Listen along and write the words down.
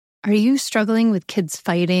Are you struggling with kids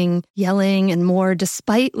fighting, yelling, and more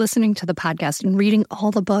despite listening to the podcast and reading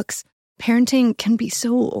all the books? Parenting can be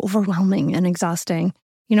so overwhelming and exhausting.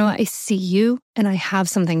 You know, I see you and I have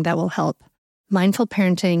something that will help. Mindful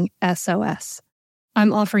Parenting SOS.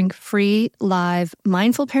 I'm offering free live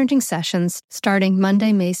mindful parenting sessions starting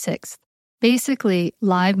Monday, May 6th. Basically,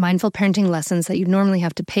 live mindful parenting lessons that you normally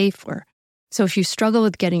have to pay for. So if you struggle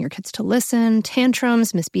with getting your kids to listen,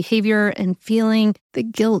 tantrums, misbehavior, and feeling the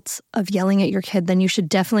guilt of yelling at your kid, then you should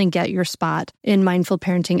definitely get your spot in Mindful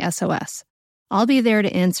Parenting SOS. I'll be there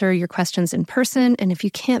to answer your questions in person, and if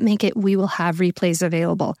you can't make it, we will have replays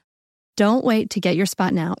available. Don't wait to get your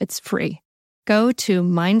spot now. It's free. Go to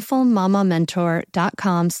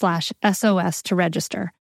mindfulmamamentor.com/SOS to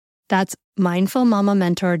register. That's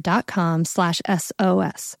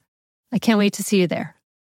mindfulmamamentor.com/SOS. I can't wait to see you there.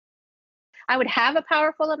 I would have a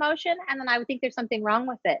powerful emotion and then I would think there's something wrong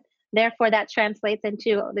with it. Therefore, that translates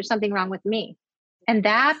into there's something wrong with me. And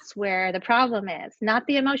that's where the problem is, not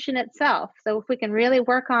the emotion itself. So if we can really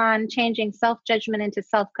work on changing self-judgment into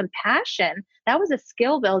self-compassion, that was a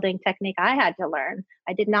skill building technique I had to learn.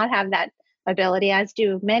 I did not have that ability, as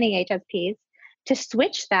do many HSPs. To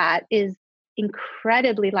switch that is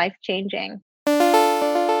incredibly life-changing.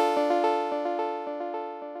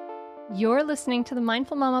 You're listening to the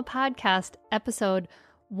Mindful Mama podcast, episode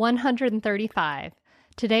 135.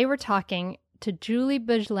 Today we're talking to Julie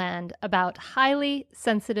Bjelland about highly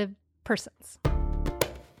sensitive persons.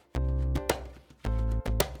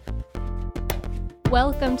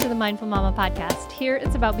 Welcome to the Mindful Mama podcast. Here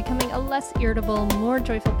it's about becoming a less irritable, more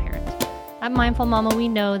joyful parent. At Mindful Mama, we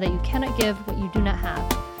know that you cannot give what you do not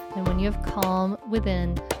have. And when you have calm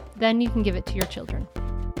within, then you can give it to your children.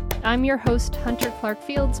 I'm your host, Hunter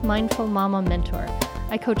Clark-Fields, Mindful Mama Mentor.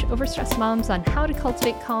 I coach overstressed moms on how to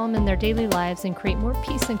cultivate calm in their daily lives and create more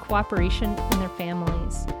peace and cooperation in their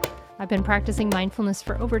families. I've been practicing mindfulness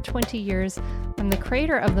for over 20 years. I'm the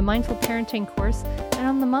creator of the Mindful Parenting course, and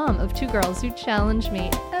I'm the mom of 2 girls who challenge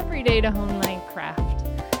me every day to hone my craft.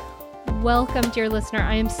 Welcome, dear listener.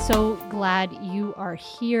 I am so glad you are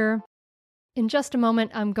here. In just a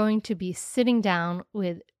moment, I'm going to be sitting down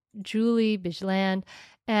with Julie Bjelland,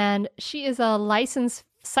 and she is a licensed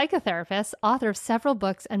psychotherapist, author of several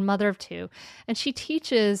books, and mother of 2. And she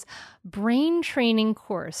teaches brain training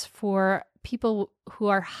course for people who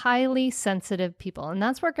are highly sensitive people. And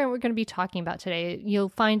that's what we're going to be talking about today. You'll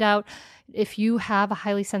find out if you have a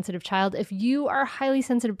highly sensitive child, if you are a highly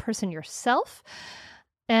sensitive person yourself,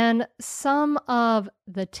 and some of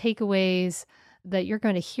the takeaways that you're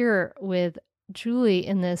going to hear with Julie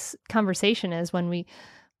in this conversation is when we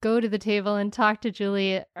go to the table and talk to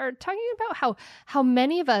Julie, are talking about how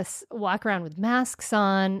many of us walk around with masks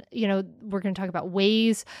on. You know, we're going to talk about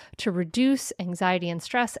ways to reduce anxiety and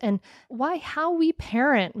stress, and why how we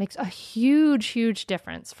parent makes a huge, huge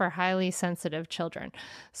difference for highly sensitive children.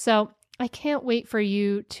 So I can't wait for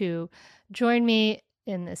you to join me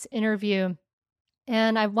in this interview.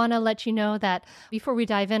 And I want to let you know that before we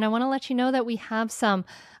dive in, I want to let you know that we have some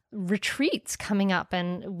retreats coming up,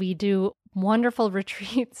 and we do wonderful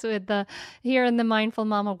retreats here in the Mindful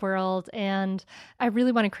Mama world. And I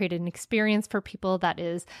really want to create an experience for people that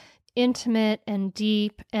is intimate and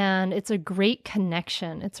deep, and it's a great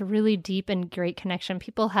connection. It's a really deep and great connection.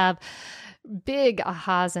 People have big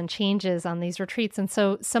ahas and changes on these retreats. And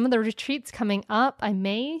so some of the retreats coming up, I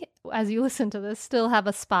may, as you listen to this, still have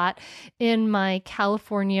a spot in my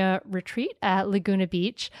California retreat at Laguna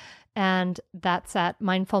Beach. And that's at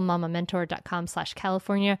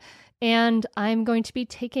mindfulmamamentor.com/California. And I'm going to be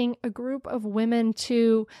taking a group of women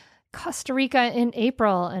to Costa Rica in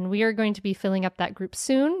April, and we are going to be filling up that group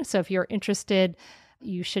soon. So if you're interested,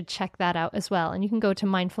 you should check that out as well. And you can go to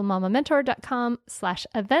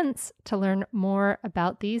mindfulmamamentor.com/events to learn more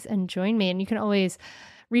about these and join me. And you can always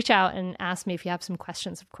reach out and ask me if you have some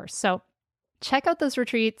questions, of course. So check out those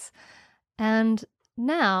retreats. And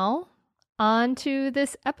now on to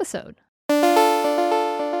this episode.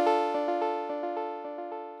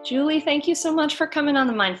 Julie, thank you so much for coming on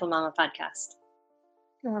the Mindful Mama podcast.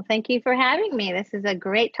 Well, thank you for having me. This is a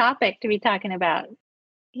great topic to be talking about.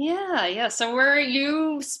 Yeah. So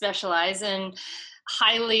you specialize in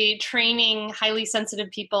training highly sensitive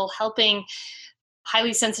people, helping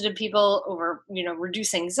highly sensitive people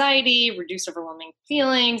reduce anxiety, reduce overwhelming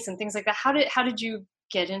feelings and things like that. How did you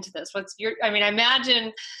get into this? I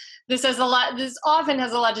imagine this often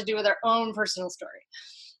has a lot to do with our own personal story.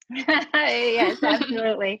 Yes,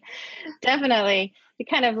 absolutely. Definitely.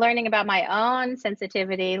 Kind of learning about my own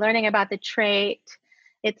sensitivity, learning about the trait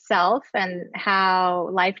itself and how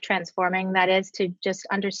life transforming that is to just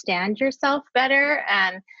understand yourself better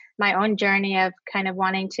and my own journey of kind of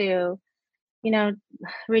wanting to,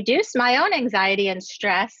 reduce my own anxiety and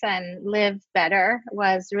stress and live better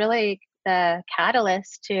was really the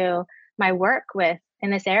catalyst to my work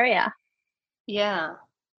in this area. Yeah.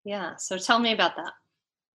 Yeah. So tell me about that.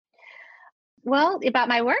 Well, about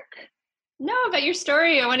my work? No, about your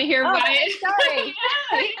story. I want to hear why. Sorry.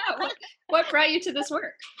 Yeah. What brought you to this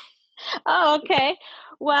work? Oh, okay.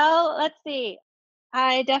 Well, let's see.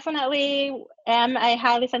 I definitely am a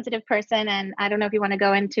highly sensitive person, and I don't know if you want to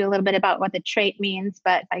go into a little bit about what the trait means,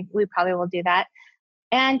 but we probably will do that.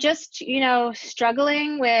 And just,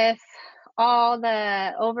 struggling with all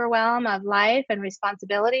the overwhelm of life and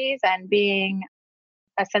responsibilities and being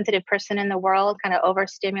a sensitive person in the world, kind of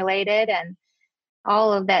overstimulated and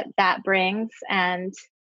all of that brings, and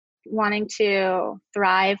wanting to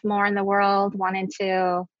thrive more in the world, wanting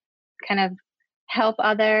to kind of help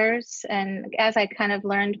others. And as I kind of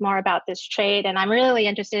learned more about this trait, and I'm really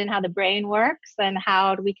interested in how the brain works and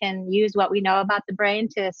how we can use what we know about the brain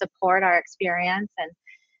to support our experience. And,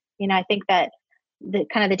 I think that the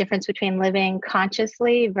kind of the difference between living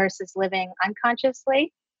consciously versus living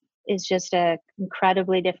unconsciously is just a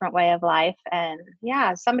incredibly different way of life. And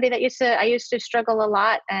yeah, somebody that I used to struggle a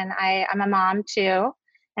lot, and I'm a mom too.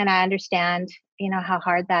 And I understand, how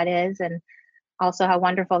hard that is, and also how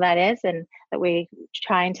wonderful that is, and that we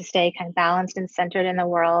trying to stay kind of balanced and centered in the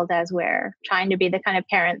world as we're trying to be the kind of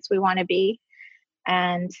parents we want to be.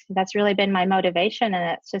 And that's really been my motivation.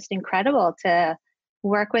 And it's just incredible to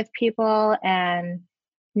work with people and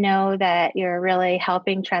know that you're really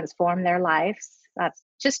helping transform their lives. That's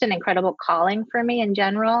just an incredible calling for me in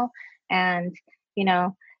general. And,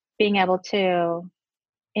 being able to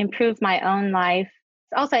improve my own life.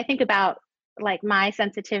 Also, I think about like my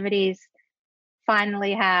sensitivities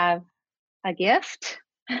finally have a gift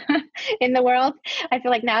in the world. I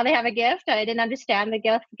feel like now they have a gift. I didn't understand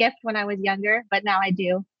the gift when I was younger, but now I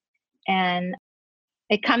do. And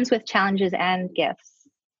it comes with challenges and gifts.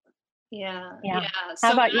 Yeah. So,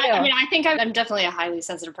 how about you? I think I'm definitely a highly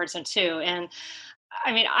sensitive person too. And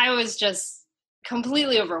I was just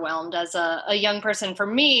completely overwhelmed as a young person. For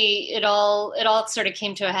me, it all sort of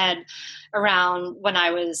came to a head around when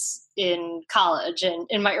I was in college and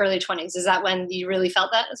in my early 20s. Is that when you really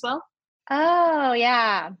felt that as well? Oh,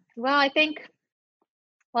 yeah. Well,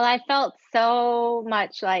 I felt so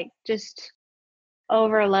much like just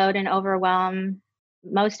overload and overwhelm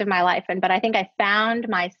most of my life. But I think I found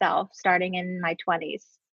myself starting in my 20s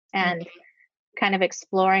and kind of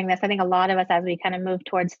exploring this. I think a lot of us, as we kind of move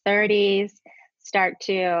towards 30s, start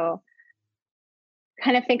to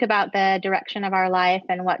kind of think about the direction of our life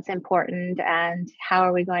and what's important and how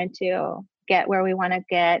are we going to get where we want to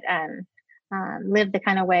get and live the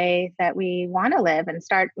kind of way that we want to live. And as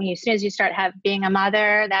soon as you start being a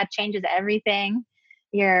mother, that changes everything,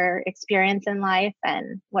 your experience in life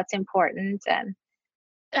and what's important. And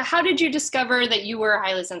how did you discover that you were a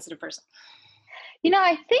highly sensitive person?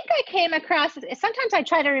 I think I came across, sometimes I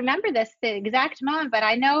try to remember the exact moment, but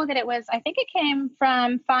I know that I think it came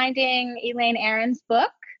from finding Elaine Aron's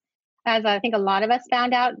book, as I think a lot of us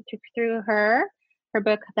found out through her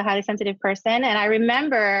book, The Highly Sensitive Person. And I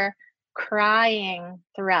remember crying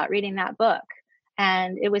throughout reading that book.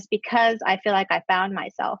 And it was because I feel like I found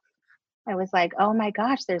myself. I was like, oh my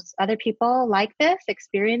gosh, there's other people like this,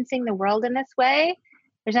 experiencing the world in this way.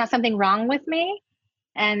 There's not something wrong with me.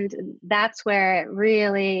 And that's where it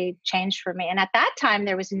really changed for me. And at that time,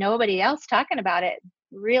 there was nobody else talking about it.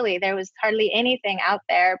 Really, there was hardly anything out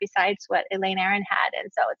there besides what Elaine Aron had.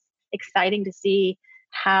 And so it's exciting to see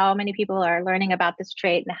how many people are learning about this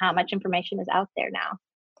trait and how much information is out there now.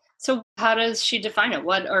 So how does she define it?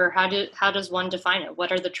 How does one define it?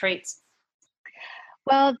 What are the traits?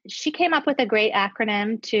 Well, she came up with a great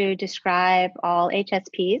acronym to describe all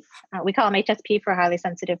HSPs. We call them HSP for highly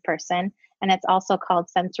sensitive person, and it's also called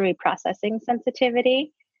sensory processing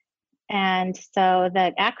sensitivity. And so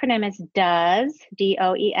the acronym is DOES,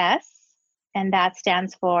 DOES, and that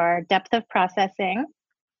stands for depth of processing,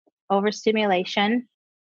 overstimulation,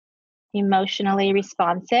 emotionally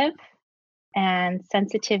responsive, and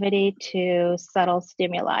sensitivity to subtle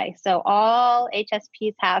stimuli. So all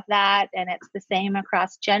HSPs have that, and it's the same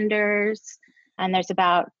across genders. And there's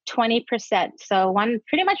about 20%. So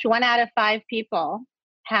pretty much 1 out of 5 people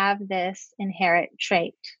have this inherent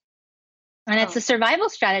trait. And it's a survival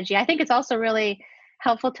strategy. I think it's also really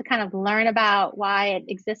helpful to kind of learn about why it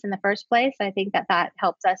exists in the first place. I think that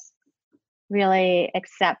helps us really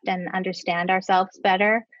accept and understand ourselves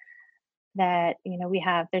better. That,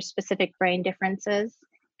 there's specific brain differences,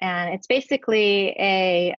 and it's basically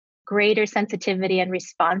a greater sensitivity and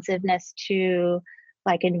responsiveness to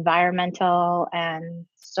like environmental and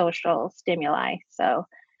social stimuli. So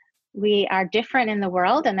we are different in the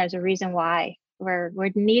world, and there's a reason why we're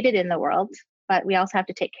needed in the world, but we also have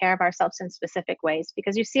to take care of ourselves in specific ways,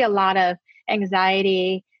 because you see a lot of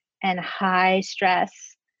anxiety and high stress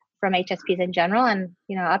from HSPs in general. And,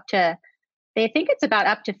 they think it's about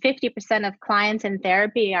up to 50% of clients in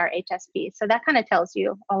therapy are HSPs. So that kind of tells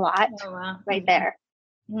you a lot right there.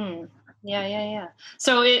 Mm. Yeah.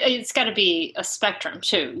 So it's got to be a spectrum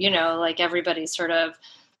too, like everybody's sort of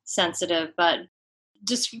sensitive, but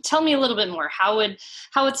just tell me a little bit more. How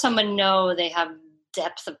would someone know they have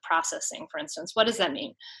depth of processing, for instance? What does that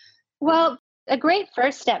mean? Well, a great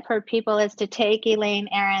first step for people is to take Elaine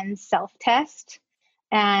Aron's self-test.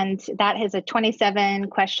 And that has a 27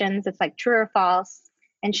 questions. It's like true or false.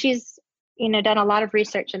 And she's, done a lot of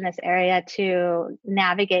research in this area to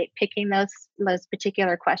navigate picking those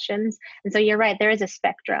particular questions. And so you're right, there is a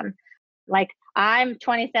spectrum. Like I'm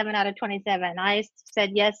 27 out of 27. I said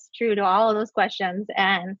yes, true to all of those questions.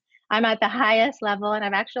 And I'm at the highest level. And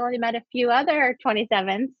I've actually only met a few other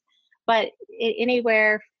 27s. But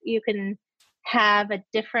anywhere you can have a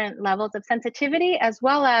different levels of sensitivity, as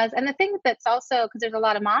well as, and the thing that's also, because there's a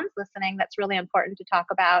lot of moms listening, that's really important to talk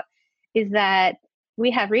about, is that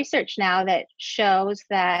we have research now that shows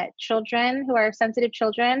that children who are sensitive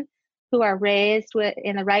children who are raised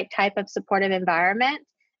in the right type of supportive environment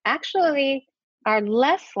actually are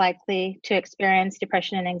less likely to experience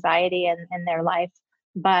depression and anxiety in their life.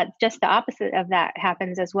 But just the opposite of that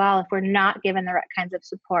happens as well. If we're not given the right kinds of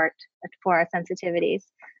support for our sensitivities,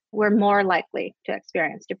 we're more likely to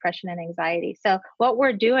experience depression and anxiety. So what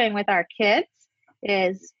we're doing with our kids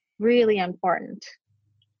is really important.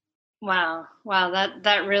 Wow.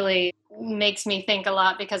 That really makes me think a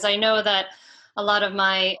lot, because I know that a lot of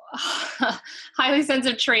my highly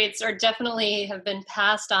sensitive traits are definitely have been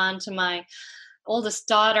passed on to my oldest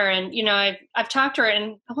daughter. And, I've talked to her,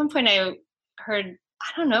 and at one point I heard,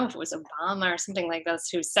 I don't know if it was Obama or something like this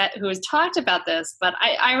who has talked about this, but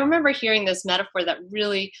I remember hearing this metaphor that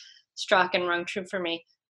really struck and rung true for me.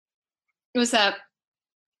 It was that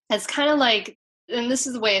it's kind of like, and this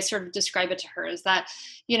is the way I sort of describe it to her, is that,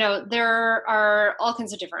 there are all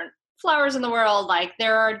kinds of different flowers in the world. Like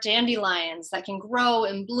there are dandelions that can grow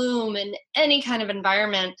and bloom in any kind of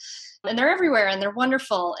environment, and they're everywhere and they're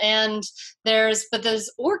wonderful. And there's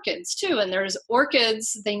orchids too. And there's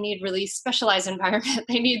orchids, they need really specialized environment.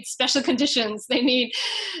 They need special conditions. They need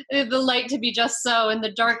the light to be just so, and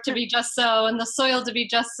the dark to be just so, and the soil to be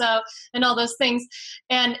just so, and all those things.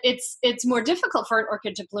 And it's more difficult for an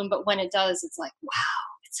orchid to bloom, but when it does, it's like, wow,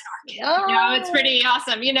 it's an orchid. It's pretty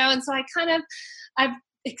awesome, And so I've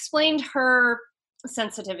explained her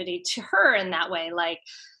sensitivity to her in that way. Like,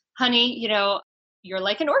 honey, you're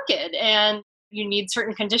like an orchid and you need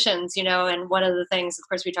certain conditions, and one of the things, of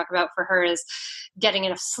course, we talk about for her is getting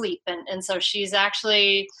enough sleep. And so she's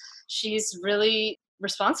really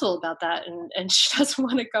responsible about that. And she doesn't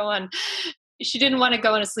want to she didn't want to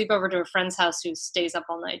go on a sleepover to a friend's house who stays up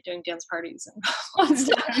all night doing dance parties and wants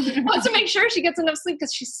to make sure she gets enough sleep,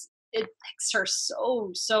 because it affects her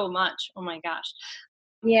so much. Oh my gosh.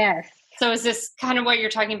 Yes. So is this kind of what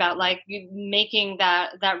you're talking about, like making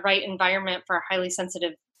that right environment for a highly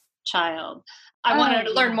sensitive child? I wanted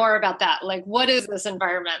to learn more about that. Like, what is this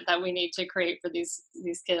environment that we need to create for these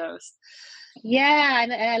kiddos? Yeah,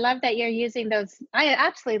 and I love that you're using those. I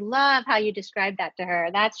absolutely love how you describe that to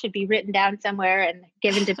her. That should be written down somewhere and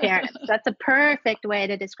given to parents. That's a perfect way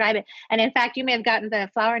to describe it. And in fact, you may have gotten the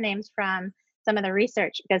flower names from some of the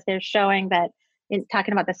research, because they're showing that in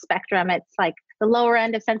talking about the spectrum, it's like the lower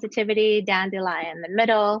end of sensitivity, dandelion, the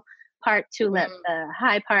middle part, tulip, the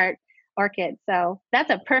high part, orchid. So that's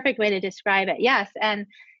a perfect way to describe it. Yes. And,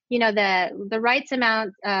 the right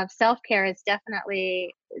amount of self-care is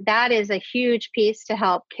definitely, that is a huge piece to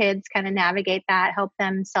help kids kind of navigate that, help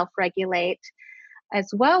them self-regulate,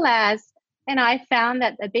 as well as, and I found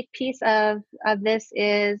that a big piece of this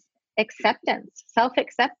is acceptance,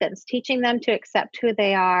 self-acceptance, teaching them to accept who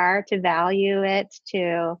they are, to value it,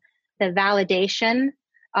 to the validation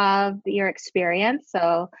of your experience.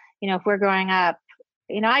 So, if we're growing up,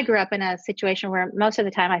 I grew up in a situation where most of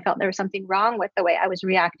the time I felt there was something wrong with the way I was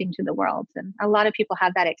reacting to the world. And a lot of people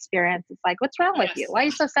have that experience. It's like, what's wrong with you? Why are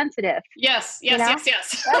you so sensitive? Yes. So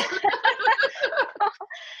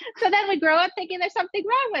then we grow up thinking there's something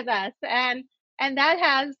wrong with us. And that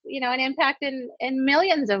has, an impact in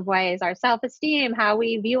millions of ways, our self-esteem, how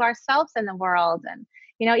we view ourselves in the world, and,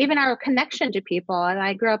 even our connection to people. And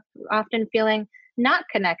I grew up often feeling not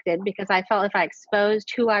connected, because I felt if I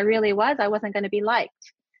exposed who I really was, I wasn't going to be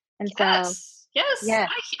liked. And so Yes.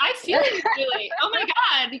 I feel it really. Oh my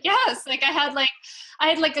God. Yes. Like I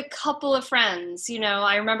had a couple of friends,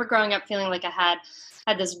 I remember growing up feeling like I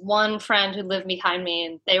had this one friend who lived behind me,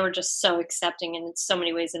 and they were just so accepting in so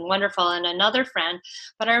many ways and wonderful. And another friend,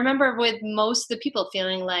 but I remember with most of the people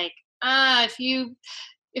feeling like,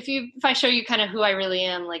 if I show you kind of who I really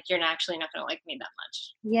am, like you're actually not going to like me that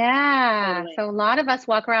much. Yeah. Totally. So a lot of us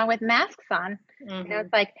walk around with masks on. Mm-hmm.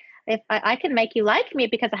 It's like, if I can make you like me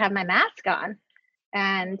because I have my mask on.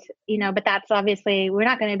 And, but that's obviously, we're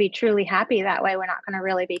not going to be truly happy that way. We're not going to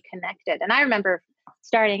really be connected. And I remember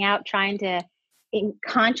starting out trying to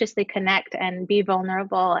consciously connect and be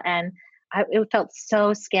vulnerable. And it felt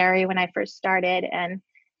so scary when I first started. And,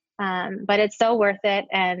 but it's so worth it.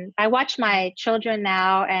 And I watch my children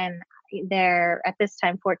now, and they're at this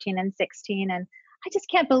time 14 and 16. And I just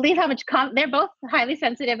can't believe how much they're both highly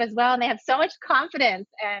sensitive as well. And they have so much confidence,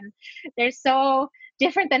 and they're so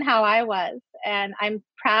different than how I was. And I'm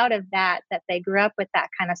proud of that they grew up with that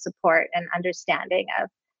kind of support and understanding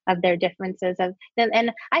of their differences.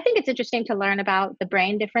 And I think it's interesting to learn about the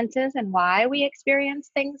brain differences and why we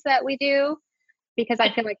experience things that we do, because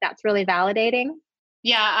I feel like that's really validating.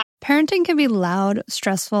 Yeah. Parenting can be loud,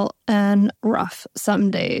 stressful, and rough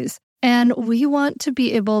some days. And we want to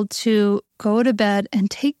be able to go to bed and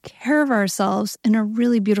take care of ourselves in a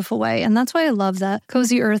really beautiful way. And that's why I love that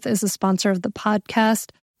Cozy Earth is a sponsor of the podcast.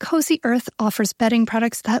 Cozy Earth offers bedding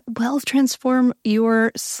products that will transform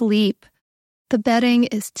your sleep. The bedding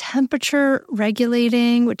is temperature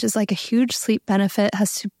regulating, which is like a huge sleep benefit, has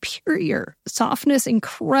superior softness,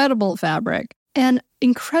 incredible fabric, and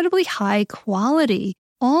incredibly high quality.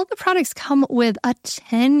 All the products come with a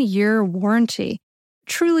 10-year warranty.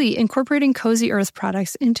 Truly, incorporating Cozy Earth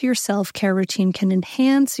products into your self-care routine can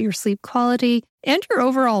enhance your sleep quality and your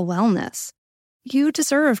overall wellness. You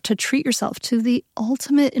deserve to treat yourself to the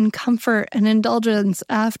ultimate in comfort and indulgence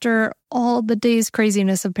after all the day's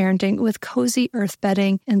craziness of parenting with Cozy Earth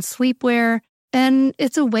bedding and sleepwear. And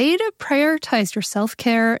it's a way to prioritize your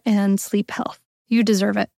self-care and sleep health. You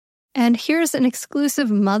deserve it. And here's an exclusive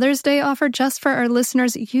Mother's Day offer just for our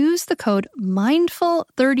listeners. Use the code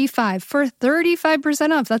MINDFUL35 for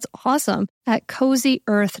 35% off. That's awesome. At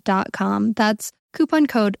CozyEarth.com. That's coupon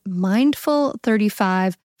code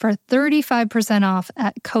MINDFUL35 for 35% off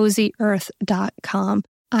at CozyEarth.com.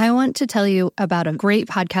 I want to tell you about a great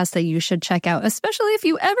podcast that you should check out, especially if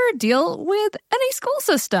you ever deal with any school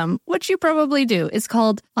system, which you probably do. It's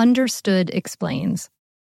called Understood Explains.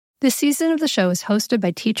 This season of the show is hosted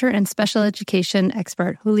by teacher and special education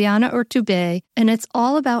expert Juliana Urtubey, and it's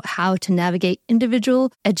all about how to navigate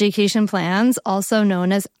individual education plans, also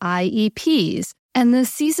known as IEPs. And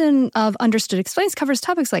this season of Understood Explains covers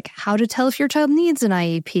topics like how to tell if your child needs an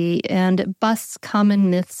IEP and busts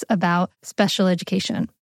common myths about special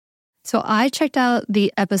education. So I checked out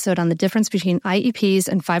the episode on the difference between IEPs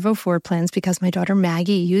and 504 plans because my daughter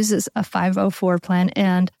Maggie uses a 504 plan,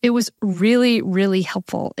 and it was really, really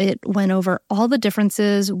helpful. It went over all the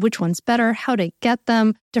differences, which one's better, how to get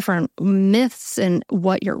them, different myths and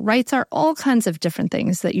what your rights are, all kinds of different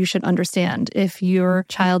things that you should understand if your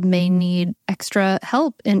child may need extra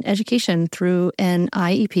help in education through an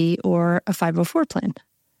IEP or a 504 plan.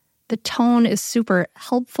 The tone is super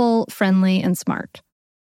helpful, friendly, and smart.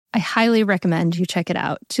 I highly recommend you check it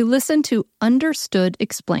out. To listen to Understood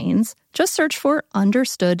Explains, just search for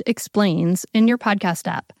Understood Explains in your podcast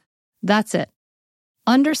app. That's it.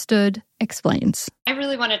 Understood Explains. I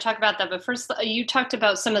really want to talk about that, but first, you talked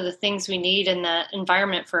about some of the things we need in the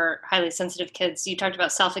environment for highly sensitive kids. You talked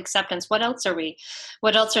about self-acceptance. What else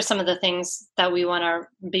are some of the things that we want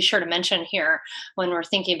to be sure to mention here when we're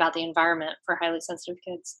thinking about the environment for highly sensitive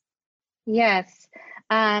kids? Yes.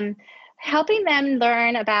 Helping them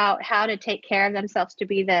learn about how to take care of themselves, to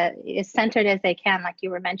be as centered as they can, like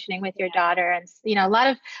you were mentioning with your daughter. And a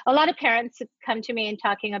lot of parents come to me and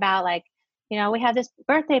talking about, like, we had this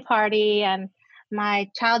birthday party and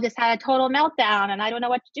my child just had a total meltdown and I don't know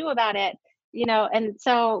what to do about it. And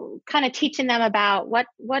so kind of teaching them about what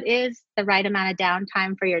is the right amount of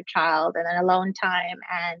downtime for your child and an alone time,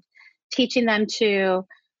 and teaching them to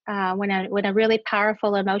when a really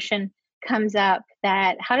powerful emotion comes up,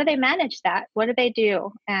 that how do they manage that? What do they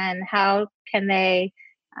do? And how can they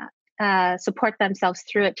support themselves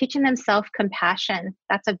through it? Teaching them self-compassion.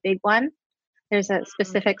 That's a big one. There's a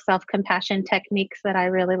specific self-compassion techniques that I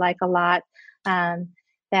really like a lot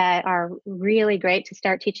that are really great to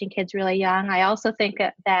start teaching kids really young. I also think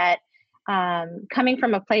that coming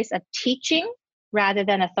from a place of teaching rather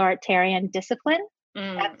than authoritarian discipline,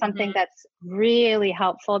 that's something that's really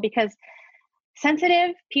helpful, because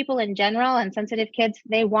sensitive people in general and sensitive kids,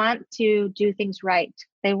 they want to do things right.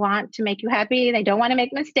 They want to make you happy. They don't want to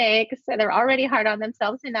make mistakes. So they're already hard on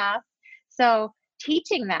themselves enough. So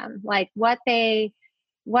teaching them like what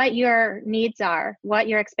your needs are, what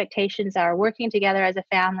your expectations are, working together as a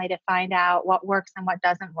family to find out what works and what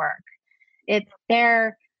doesn't work. It's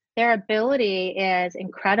their ability is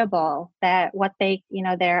incredible. That what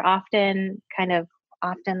they're often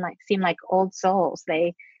like seem like old souls.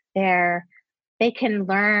 They can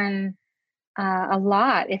learn a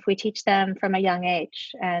lot if we teach them from a young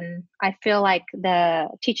age. And I feel like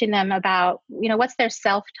teaching them about, what's their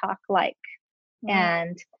self-talk like,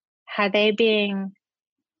 and how they being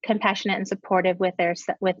compassionate and supportive with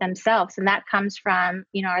themselves. And that comes from,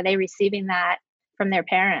 are they receiving that from their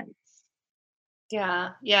parents? Yeah.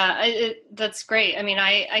 That's great. I mean,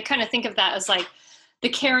 I kind of think of that as like the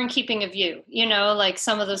care and keeping of you, like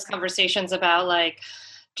some of those conversations about like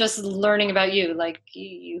just learning about you, like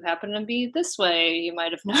you happen to be this way, you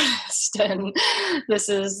might have noticed. And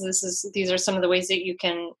these are some of the ways that you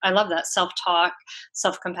can, I love that self-talk,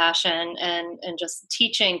 self-compassion, and just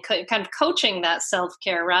teaching, kind of coaching that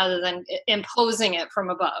self-care rather than imposing it from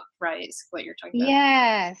above, right? Is what you're talking about.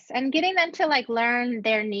 Yes. And getting them to like learn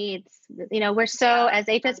their needs. We're so, as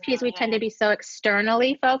HSPs, we tend to be so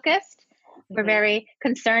externally focused. We're very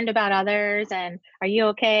concerned about others and are you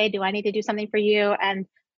okay? Do I need to do something for you? And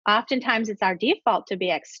oftentimes it's our default to be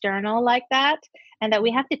external like that, and that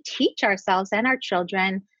we have to teach ourselves and our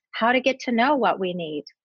children how to get to know what we need.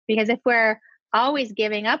 Because if we're always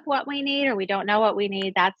giving up what we need or we don't know what we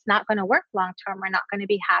need, that's not going to work long term. We're not going to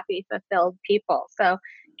be happy, fulfilled people. So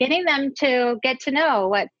getting them to get to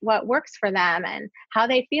know what works for them and how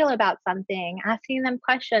they feel about something, asking them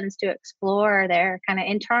questions to explore their kind of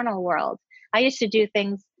internal world. I used to do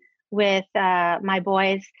things with my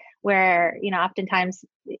boys where, oftentimes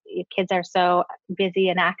kids are so busy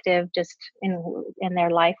and active just in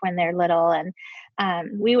their life when they're little. And I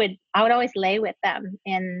would always lay with them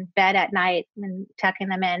in bed at night and tucking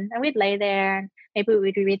them in. And we'd lay there and maybe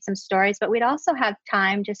we'd read some stories, but we'd also have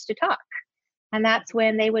time just to talk. And that's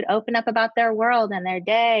when they would open up about their world and their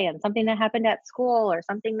day and something that happened at school or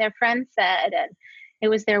something their friend said. And it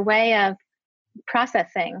was their way of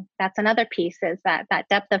processing. That's another piece, is that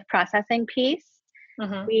depth of processing piece.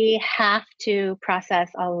 We have to process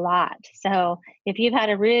a lot. So if you've had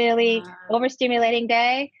a really overstimulating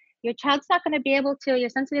day, your child's not going to be able to, your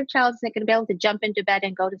sensitive child isn't going to be able to jump into bed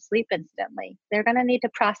and go to sleep instantly. They're going to need to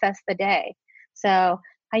process the day. So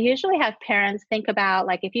I usually have parents think about,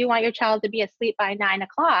 like, if you want your child to be asleep by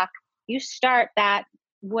 9:00, you start that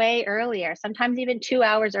way earlier, sometimes even 2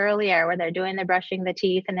 hours earlier, when they're doing the brushing the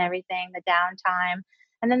teeth and everything, the downtime.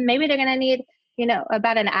 And then maybe they're going to need,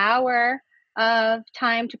 about an hour of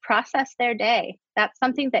time to process their day. That's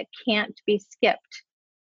something that can't be skipped.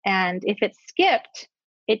 And if it's skipped,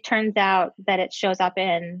 it turns out that it shows up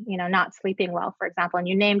in, not sleeping well, for example. And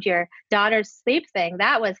you named your daughter's sleep thing.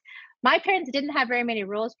 My parents didn't have very many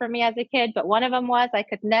rules for me as a kid, but one of them was I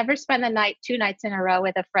could never spend the night 2 nights in a row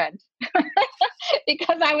with a friend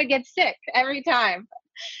because I would get sick every time.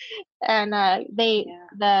 And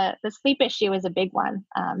the sleep issue is a big one.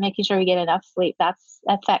 Making sure we get enough sleep, that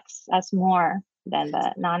affects us more than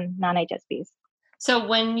the non-HSPs. So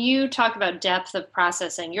when you talk about depth of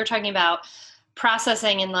processing, you're talking about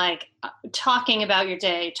processing and like talking about your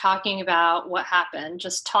day, talking about what happened,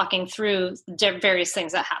 just talking through various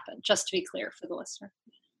things that happened, just to be clear for the listener.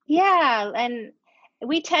 Yeah. And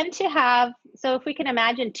we tend to have, so if we can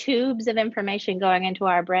imagine tubes of information going into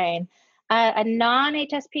our brain, a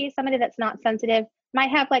non-HSP, somebody that's not sensitive,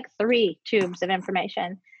 might have like 3 tubes of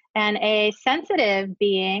information. And a sensitive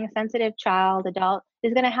being, sensitive child, adult,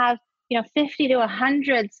 is going to have, 50 to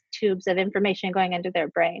 100 tubes of information going into their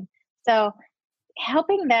brain. So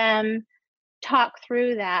helping them talk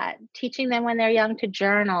through that, teaching them when they're young to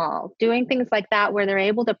journal, doing things like that where they're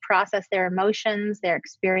able to process their emotions, their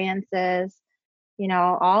experiences,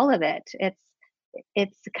 all of it.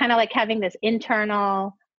 It's kind of like having this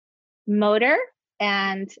internal motor.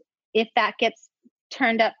 And if that gets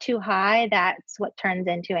turned up too high, that's what turns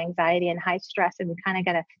into anxiety and high stress. And we kind of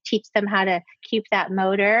got to teach them how to keep that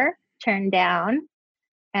motor turned down.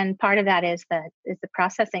 And part of that is the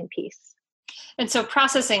processing piece. And so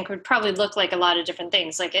processing could probably look like a lot of different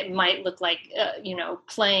things. Like it might look like,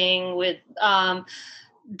 playing with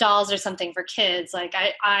dolls or something for kids. Like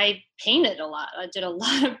I painted a lot. I did a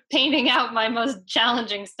lot of painting out my most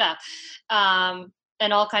challenging stuff, and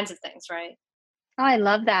all kinds of things, right? Oh, I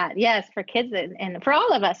love that. Yes, for kids and for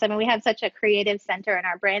all of us. I mean, we have such a creative center in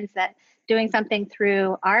our brains that doing something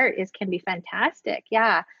through art can be fantastic.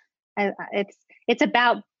 Yeah, it's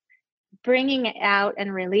about bringing it out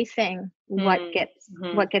and releasing what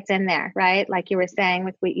gets in there, right? Like you were saying,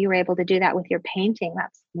 with what you were able to do that with your painting.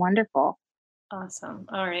 That's wonderful. Awesome.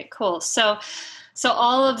 All right, cool. So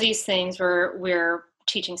all of these things we're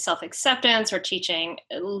teaching self-acceptance, or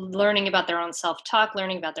learning about their own self-talk,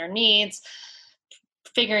 learning about their needs,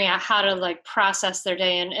 figuring out how to like process their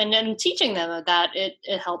day, and then teaching them that it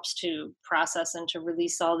helps to process and to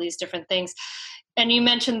release all these different things. And you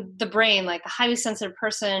mentioned the brain, like a highly sensitive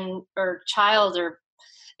person or child,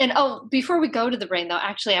 before we go to the brain though,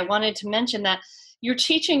 actually, I wanted to mention that you're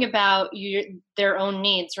teaching about their own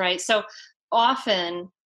needs, right? So often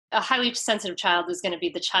a highly sensitive child is going to be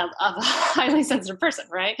the child of a highly sensitive person,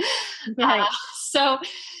 right? Right. So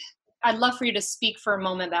I'd love for you to speak for a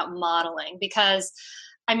moment about modeling, because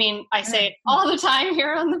I mean, I say it all the time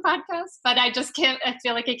here on the podcast, but I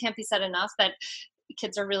feel like it can't be said enough that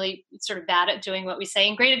kids are really sort of bad at doing what we say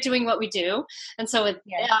and great at doing what we do. And so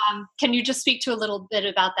can you just speak to a little bit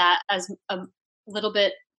about that, as a little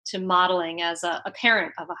bit to modeling as a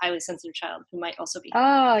parent of a highly sensitive child who might also be?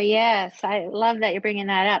 Oh, yes. I love that you're bringing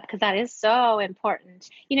that up, because that is so important.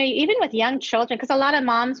 Even with young children, because a lot of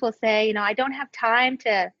moms will say, I don't have time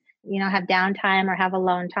to, have downtime or have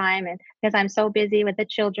alone time, and because I'm so busy with the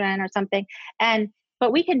children or something.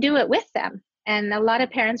 But we can do it with them. And a lot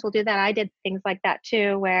of parents will do that. I did things like that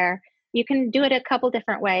too, where you can do it a couple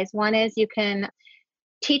different ways. One is you can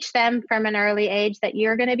teach them from an early age that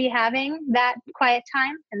you're going to be having that quiet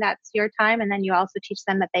time and that's your time. And then you also teach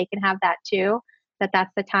them that they can have that too,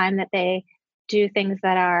 that's the time that they do things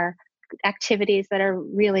that are activities that are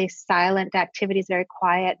really silent activities, very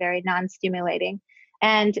quiet, very non-stimulating.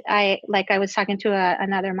 And I was talking to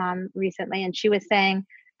another mom recently, and she was saying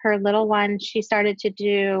her little one, she started to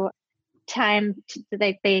do time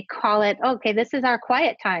they call it, okay, this is our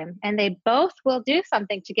quiet time, and they both will do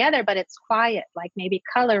something together, but it's quiet, like maybe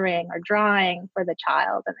coloring or drawing for the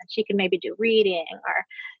child, and then she can maybe do reading or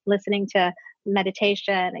listening to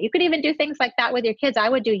meditation. You could even do things like that with your kids. I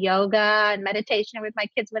would do yoga and meditation with my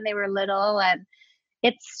kids when they were little, and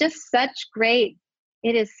it's just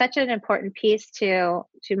it is such an important piece to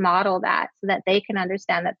model that, so that they can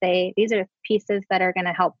understand that these are pieces that are going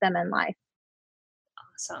to help them in life.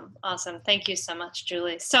 Awesome. Thank you so much,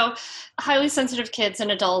 Julie. So highly sensitive kids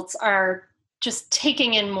and adults are just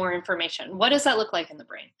taking in more information. What does that look like in the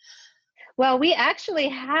brain? Well, we actually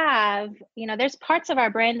have, there's parts of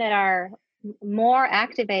our brain that are more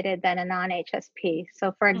activated than a non-HSP.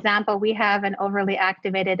 So for example, we have an overly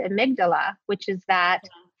activated amygdala, which is that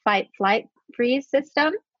fight, flight, freeze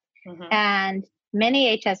system. Mm-hmm. And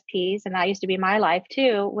many HSPs, and that used to be my life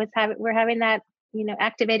too, we're having that,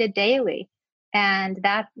 activated daily. And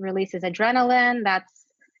that releases adrenaline. That's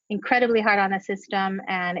incredibly hard on the system.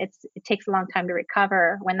 And it takes a long time to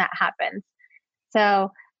recover when that happens.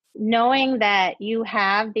 So knowing that you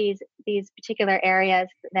have these particular areas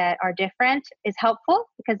that are different is helpful,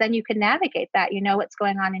 because then you can navigate that. You know what's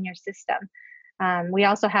going on in your system. We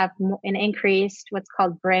also have an increased what's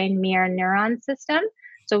called brain mirror neuron system.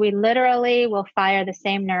 So we literally will fire the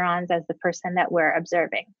same neurons as the person that we're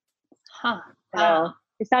observing. So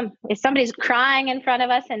if somebody's crying in front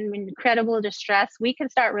of us in incredible distress, we can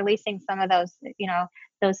start releasing some of those,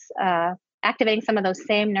 activating some of those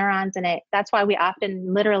same neurons in it. That's why we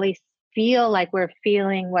often literally feel like we're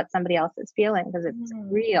feeling what somebody else is feeling, because it's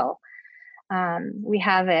real. We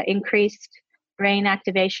have an increased brain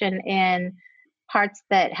activation in parts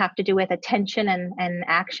that have to do with attention and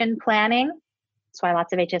action planning. That's why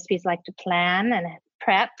lots of HSPs like to plan and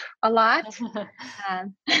prep a lot.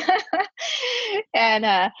 And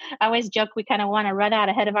I always joke we kind of want to run out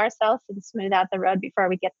ahead of ourselves and smooth out the road before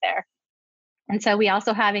we get there. And so we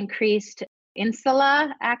also have increased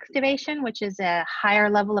insula activation, which is a higher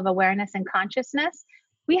level of awareness and consciousness.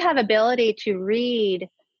 We have ability to read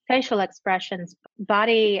facial expressions,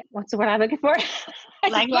 what's the word I'm looking for?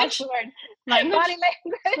 Language. Body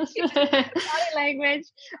language,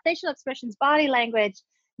 facial expressions, body language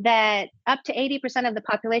that up to 80% of the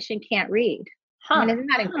population can't read. I mean, isn't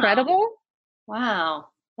that incredible? Wow.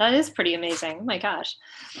 That is pretty amazing. Oh my gosh.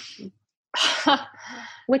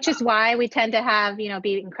 Which is why we tend to have,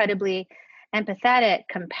 be incredibly empathetic,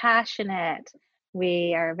 compassionate.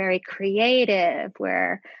 We are very creative.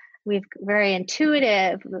 We're very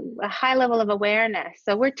intuitive, a high level of awareness.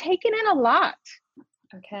 So we're taking in a lot.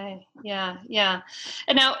 Okay. Yeah.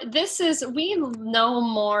 And now we know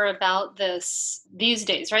more about this these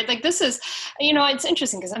days, right? Like this is, it's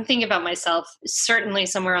interesting because I'm thinking about myself, certainly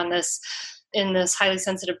somewhere in this highly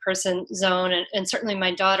sensitive person zone, and certainly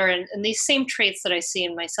my daughter, and these same traits that I see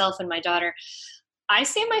in myself and my daughter, I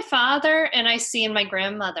see my father and I see in my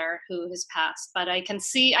grandmother who has passed, but I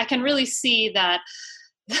can really see that,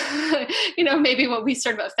 maybe what we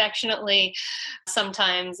sort of affectionately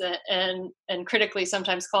sometimes and critically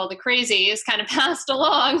sometimes call the crazy is kind of passed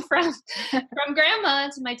along from grandma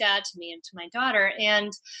to my dad to me and to my daughter,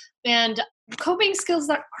 and coping skills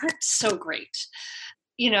that aren't so great,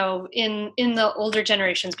 in the older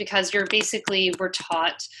generations, because we're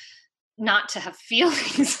taught not to have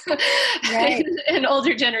feelings Right. in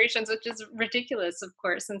older generations, which is ridiculous, of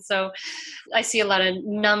course. And so I see a lot of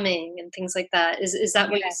numbing and things like that. Is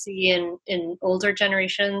that what you see in older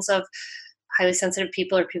generations of highly sensitive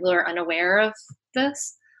people, or people who are unaware of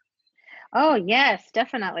this? Oh, yes,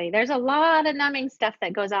 definitely. There's a lot of numbing stuff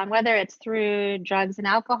that goes on, whether it's through drugs and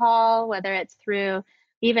alcohol, whether it's through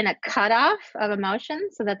even a cutoff of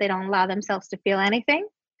emotions so that they don't allow themselves to feel anything.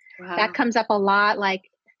 Wow. That comes up a lot, like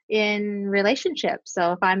in relationships.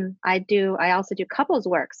 So I also do couples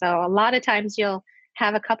work. So a lot of times you'll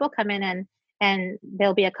have a couple come in and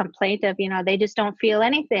there'll be a complaint of, they just don't feel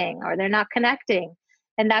anything or they're not connecting.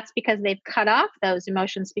 And that's because they've cut off those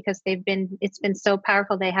emotions because it's been so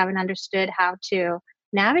powerful. They haven't understood how to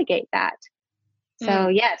navigate that. So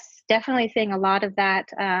yes, definitely seeing a lot of that.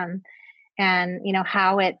 And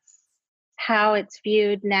how it's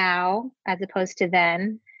viewed now as opposed to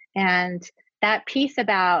then. And that piece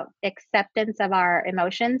about acceptance of our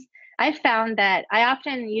emotions, I found that I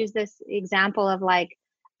often use this example of like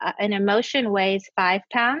an emotion weighs 5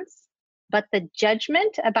 pounds, but the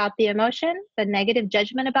judgment about the emotion, the negative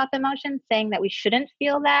judgment about the emotion, saying that we shouldn't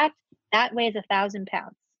feel that weighs 1,000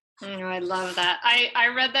 pounds. Oh, I love that.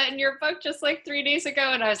 I read that in your book just like 3 days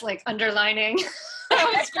ago, and I was like underlining.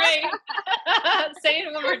 That was great. Say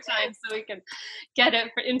it one more time so we can get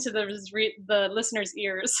it into the listeners'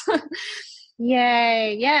 ears.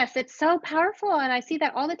 Yay. Yes, it's so powerful. And I see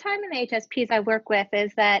that all the time in the HSPs I work with,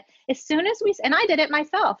 is that as soon as and I did it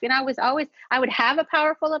myself, I would have a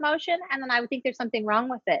powerful emotion and then I would think there's something wrong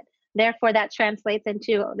with it. Therefore, that translates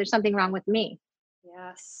into there's something wrong with me.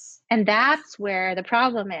 Yes. And that's where the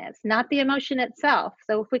problem is, not the emotion itself.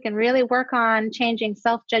 So if we can really work on changing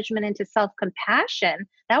self-judgment into self-compassion,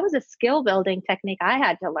 that was a skill building technique I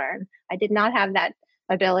had to learn. I did not have that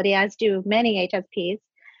ability, as do many HSPs.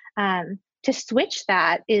 To switch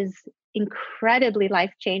that is incredibly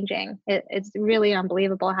life-changing. It's really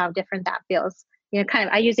unbelievable how different that feels.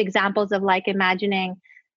 I use examples of like imagining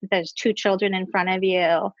there's 2 children in front of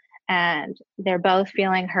you and they're both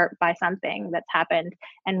feeling hurt by something that's happened.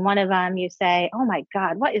 And one of them, you say, "Oh my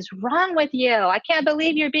God, what is wrong with you? I can't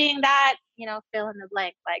believe you're being that," fill in the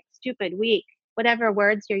blank, like stupid, weak, whatever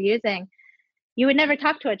words you're using. You would never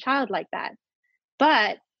talk to a child like that.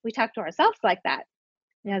 But we talk to ourselves like that.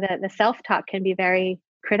 The self-talk can be very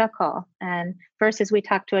critical. And versus we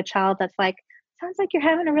talk to a child that's like, "Sounds like you're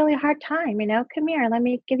having a really hard time, come here, let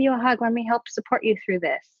me give you a hug, let me help support you through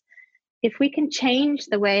this." If we can change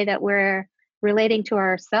the way that we're relating to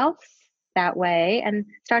ourselves that way and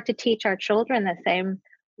start to teach our children the same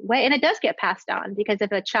way, and it does get passed on, because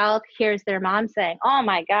if a child hears their mom saying, "Oh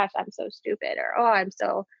my gosh, I'm so stupid," or "Oh, I'm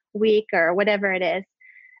so weak," or whatever it is,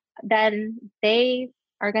 then they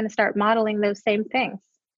are going to start modeling those same things.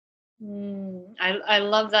 I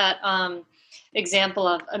love that example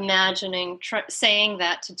of imagining saying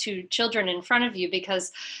that to 2 children in front of you,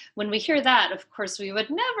 because when we hear that, of course, we would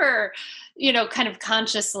never, kind of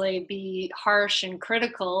consciously be harsh and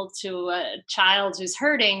critical to a child who's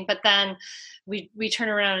hurting, but then we turn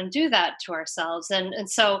around and do that to ourselves. And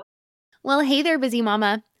so. Well, hey there, busy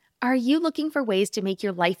mama. Are you looking for ways to make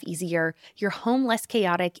your life easier, your home less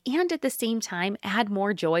chaotic, and at the same time add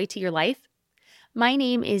more joy to your life? My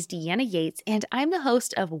name is Deanna Yates, and I'm the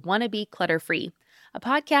host of Wanna Be Clutter-Free, a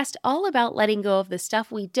podcast all about letting go of the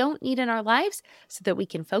stuff we don't need in our lives so that we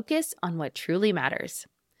can focus on what truly matters.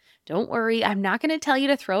 Don't worry, I'm not going to tell you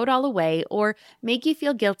to throw it all away or make you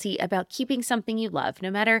feel guilty about keeping something you love,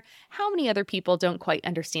 no matter how many other people don't quite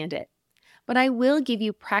understand it. But I will give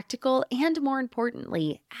you practical and, more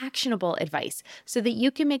importantly, actionable advice so that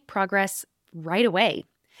you can make progress right away.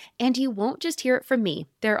 And you won't just hear it from me.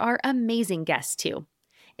 There are amazing guests too.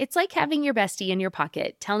 It's like having your bestie in your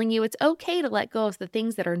pocket telling you it's okay to let go of the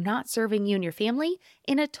things that are not serving you and your family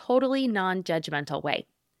in a totally non-judgmental way.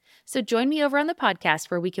 So join me over on the podcast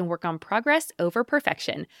where we can work on progress over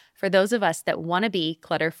perfection for those of us that want to be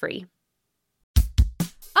clutter-free.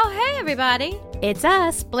 Oh, hey, everybody. It's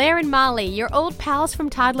us, Blair and Molly, your old pals from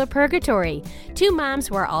Toddler Purgatory. 2 moms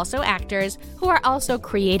who are also actors, who are also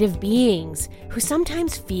creative beings, who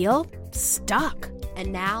sometimes feel stuck.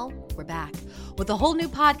 And now we're back with a whole new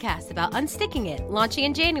podcast about unsticking it, launching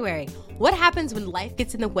in January. What happens when life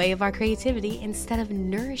gets in the way of our creativity instead of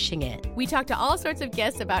nourishing it? We talk to all sorts of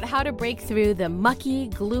guests about how to break through the mucky,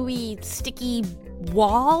 gluey, sticky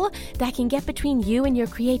wall that can get between you and your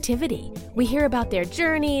creativity. We hear about their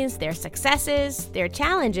journeys, their successes, their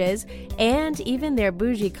challenges, and even their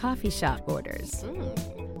bougie coffee shop orders.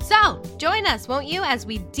 So, join us, won't you, as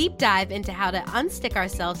we deep dive into how to unstick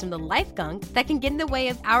ourselves from the life gunk that can get in the way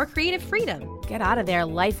of our creative freedom. Get out of there,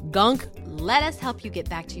 life gunk. Let us help you get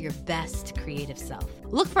back to your best creative self.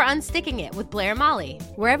 Look for Unsticking It with Blair and Molly,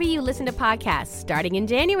 wherever you listen to podcasts, starting in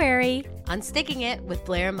January. Unsticking It with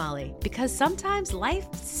Blair and Molly, because sometimes life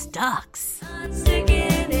sucks.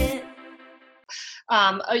 Unsticking it.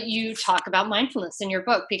 You talk about mindfulness in your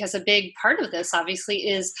book, because a big part of this obviously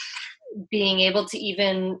is being able to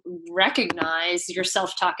even recognize your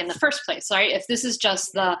self-talk in the first place, right? If this is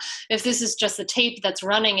just the tape that's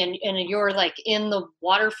running and you're like in the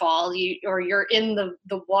waterfall, or you're in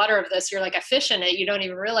the water of this, you're like a fish in it, you don't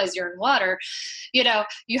even realize you're in water,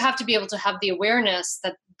 you have to be able to have the awareness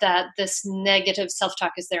that this negative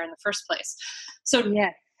self-talk is there in the first place. So,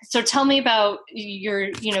 Yes. So tell me about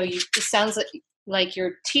it sounds like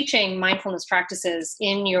you're teaching mindfulness practices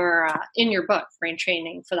in your book, Brain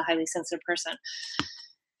Training for the Highly Sensitive Person.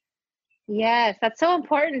 Yes, that's so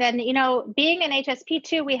important. And, being an HSP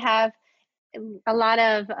too, we have a lot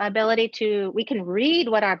of ability we can read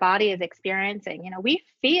what our body is experiencing. We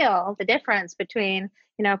feel the difference between,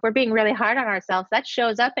 if we're being really hard on ourselves, that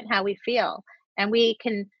shows up in how we feel. And we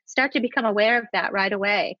can start to become aware of that right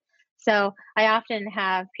away. So I often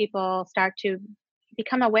have people start to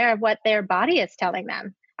become aware of what their body is telling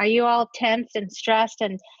them. Are you all tense and stressed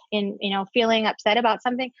and feeling upset about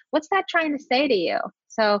something? What's that trying to say to you?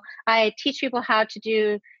 So I teach people how to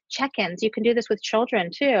do check-ins. You can do this with children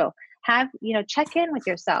too. Check in with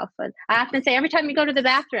yourself. And I often say, every time you go to the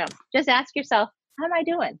bathroom, just ask yourself, how am I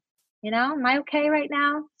doing? Am I okay right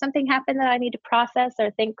now? Something happened that I need to process or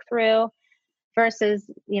think through, versus,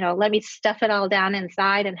 let me stuff it all down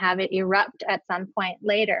inside and have it erupt at some point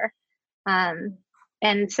later.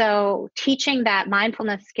 And so teaching that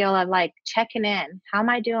mindfulness skill of like checking in, how am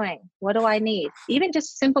I doing? What do I need? Even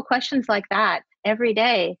just simple questions like that every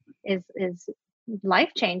day is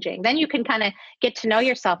life-changing. Then you can kind of get to know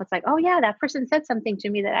yourself. It's like, oh yeah, that person said something to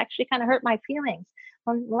me that actually kind of hurt my feelings.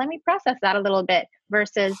 Well, let me process that a little bit,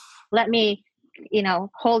 versus let me,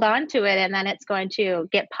 hold on to it. And then it's going to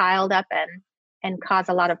get piled up and cause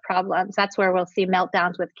a lot of problems. That's where we'll see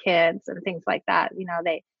meltdowns with kids and things like that.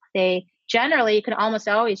 They generally, you can almost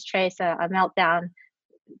always trace a meltdown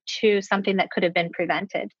to something that could have been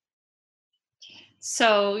prevented.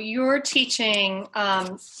 So you're teaching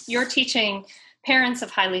parents of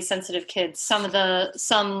highly sensitive kids some of the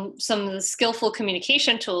skillful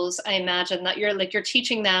communication tools. I imagine that you're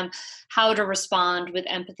teaching them how to respond with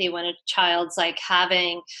empathy when a child's like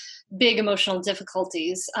having big emotional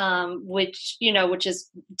difficulties, which is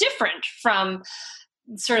different from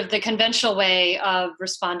sort of the conventional way of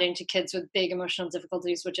responding to kids with big emotional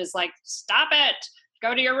difficulties, which is like, stop it,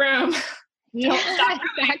 go to your room. Yeah, Don't stop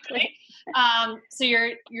exactly. So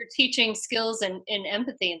you're teaching skills in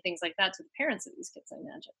empathy and things like that to the parents of these kids, I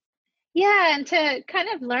imagine. Yeah, and to kind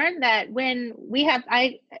of learn that when we have,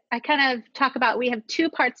 I kind of talk about, we have two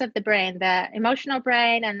parts of the brain, the emotional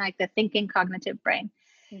brain and like the thinking cognitive brain.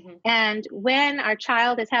 Mm-hmm. And when our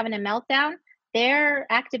child is having a meltdown, they're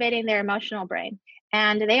activating their emotional brain,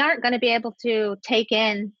 and they aren't going to be able to take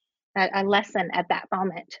in a lesson at that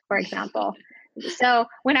moment, for example. So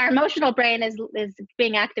when our emotional brain is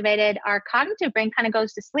being activated, our cognitive brain kind of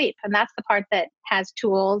goes to sleep. And that's the part that has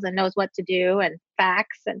tools and knows what to do and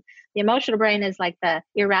facts. And the emotional brain is like the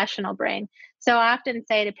irrational brain. So I often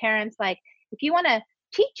say to parents, like, if you want to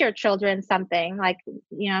teach your children something, like,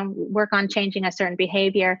 work on changing a certain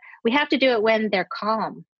behavior, we have to do it when they're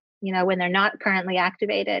calm, when they're not currently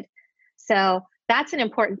activated. So that's an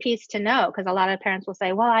important piece to know, because a lot of parents will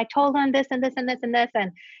say, well, I told them this and this and this and this.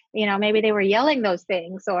 And, maybe they were yelling those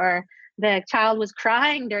things, or the child was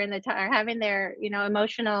crying during the time, or having their,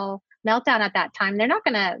 emotional meltdown at that time. They're not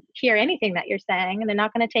going to hear anything that you're saying, and they're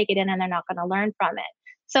not going to take it in, and they're not going to learn from it.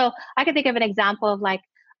 So I could think of an example of like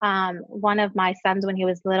one of my sons when he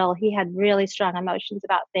was little. He had really strong emotions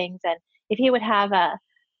about things. And if he would have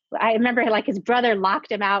I remember like his brother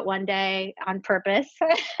locked him out one day on purpose.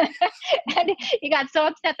 And he got so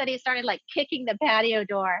upset that he started like kicking the patio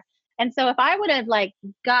door. And so if I would have like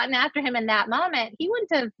gotten after him in that moment, he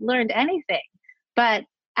wouldn't have learned anything. But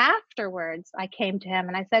afterwards, I came to him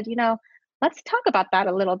and I said, let's talk about that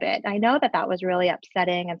a little bit. I know that was really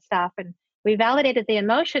upsetting and stuff. And we validated the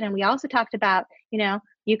emotion. And we also talked about,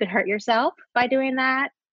 you could hurt yourself by doing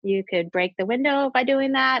that. You could break the window by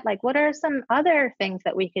doing that. Like, what are some other things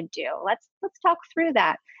that we could do? Let's talk through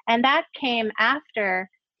that. And that came after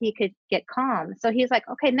he could get calm. So he's like,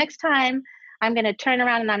 okay, next time I'm going to turn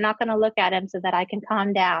around and I'm not going to look at him so that I can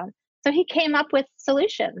calm down. So he came up with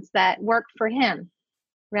solutions that work for him.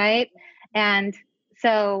 Right. And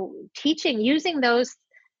so using those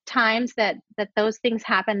times that those things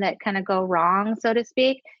happen that kind of go wrong, so to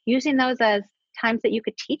speak, using those as times that you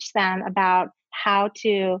could teach them about how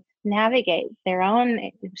to navigate their own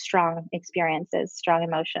strong experiences, strong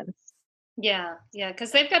emotions. Yeah,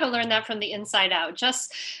 because they've got to learn that from the inside out.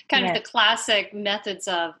 Just kind of the classic methods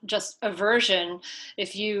of just aversion.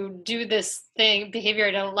 If you do this behavior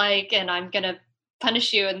I don't like, and I'm going to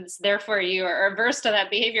punish you, and therefore you are averse to that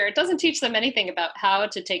behavior, it doesn't teach them anything about how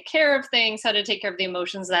to take care of things, how to take care of the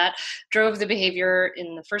emotions that drove the behavior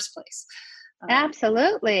in the first place.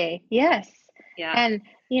 Absolutely. Yes. Yeah. And,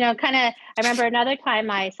 I remember another time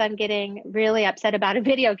my son getting really upset about a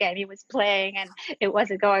video game he was playing and it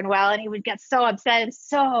wasn't going well. And he would get so upset and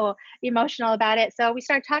so emotional about it. So we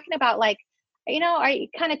started talking about are you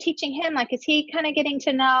kind of teaching him, is he kind of getting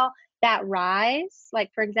to know that rise?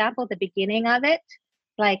 Like, for example, the beginning of it,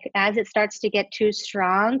 as it starts to get too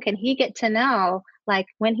strong, can he get to know,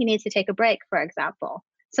 when he needs to take a break, for example?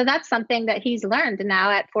 So that's something that he's learned. And now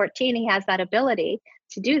at 14, he has that ability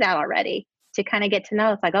to do that already, to kind of get to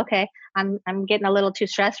know. It's like, okay, I'm getting a little too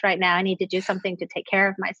stressed right now. I need to do something to take care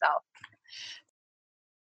of myself.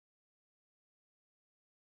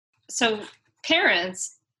 So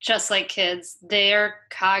parents, just like kids, their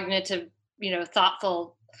cognitive,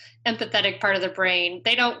 thoughtful, empathetic part of the brain,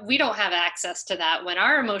 we don't have access to that when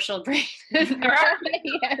our emotional brain yes.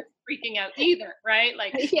 freaking out either, right?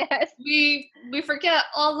 Yes. we forget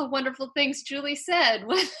all the wonderful things Julie said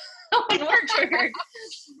when we're triggered.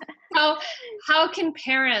 How can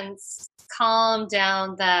parents calm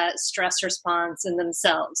down that stress response in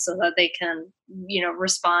themselves so that they can,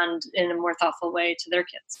 respond in a more thoughtful way to their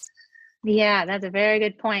kids? Yeah, that's a very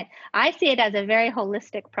good point. I see it as a very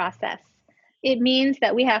holistic process. It means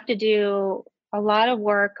that we have to do a lot of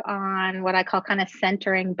work on what I call kind of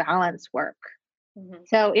centering balance work. Mm-hmm.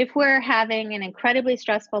 So if we're having an incredibly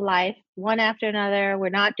stressful life, one after another, we're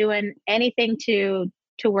not doing anything to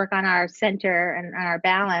work on our center and our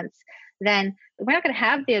balance, then we're not going to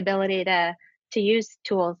have the ability to use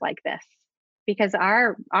tools like this, because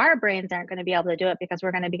our brains aren't going to be able to do it, because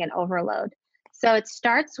we're going to be in overload. So it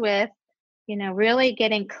starts with, really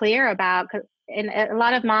getting clear about, and a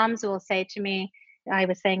lot of moms will say to me, I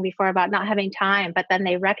was saying before about not having time, but then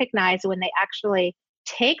they recognize when they actually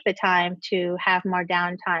take the time to have more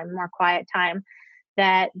downtime, more quiet time,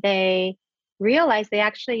 that they realize they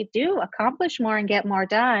actually do accomplish more and get more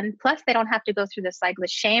done. Plus, they don't have to go through the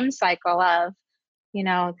shame cycle of,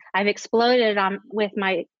 I've exploded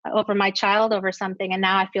over my child over something, and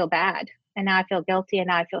now I feel bad, and now I feel guilty, and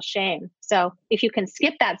now I feel shame. So if you can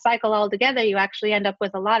skip that cycle altogether, you actually end up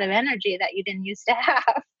with a lot of energy that you didn't used to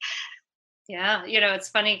have. Yeah. It's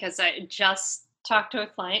funny because I just talked to a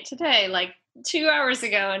client today, 2 hours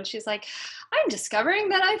ago, and she's like, I'm discovering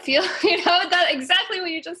that I feel, that exactly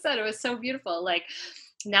what you just said. It was so beautiful.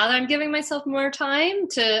 Now that I'm giving myself more time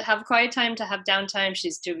to have quiet time, to have downtime,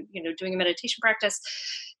 she's doing a meditation practice.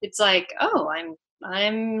 It's like, oh,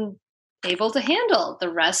 I'm able to handle the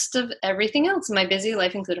rest of everything else in my busy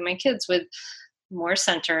life, including my kids, with more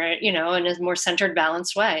center, in a more centered,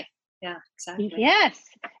 balanced way. Yeah, exactly. Yes.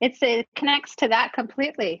 It connects to that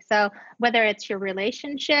completely. So whether it's your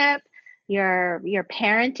relationship, your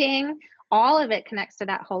parenting, all of it connects to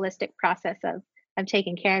that holistic process of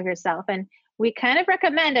taking care of yourself. And we kind of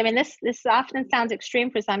recommend, this often sounds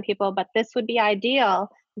extreme for some people, but this would be ideal,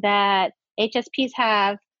 that HSPs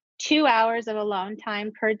have 2 hours of alone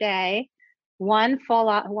time per day, one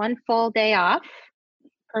full day off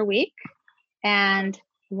per week, and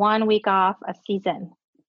 1 week off a season.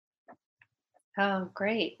 Oh,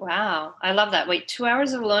 great. Wow. I love that. Wait, 2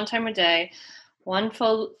 hours of alone time a day, one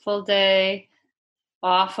full day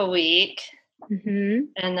off a week, mm-hmm.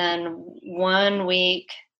 and then 1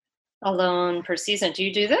 week alone per season. Do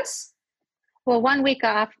you do this? Well, 1 week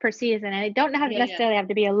off per season, and I don't necessarily have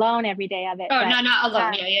to be alone every day of it. Oh, no, not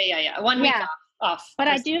alone. Yeah. 1 week off. But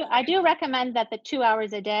I do recommend that the 2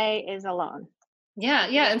 hours a day is alone. Yeah.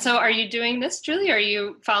 And so are you doing this, Julie? Are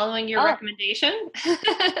you following your recommendation?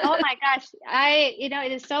 Oh my gosh.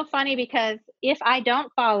 It is so funny, because if I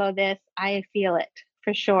don't follow this, I feel it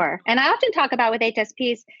for sure. And I often talk about with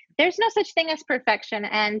HSPs, there's no such thing as perfection.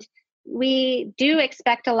 And we do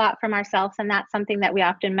expect a lot from ourselves. And that's something that we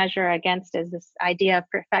often measure against, is this idea of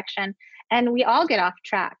perfection. And we all get off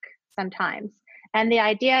track sometimes. And the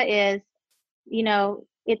idea is, you know,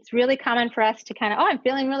 it's really common for us to kind of, oh, I'm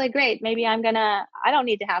feeling really great. Maybe I don't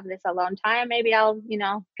need to have this alone time. Maybe I'll, you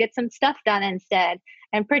know, get some stuff done instead.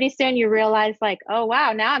 And pretty soon you realize like, oh,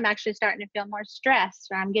 wow, now I'm actually starting to feel more stressed,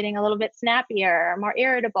 or I'm getting a little bit snappier or more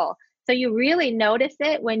irritable. So you really notice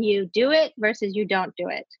it when you do it versus you don't do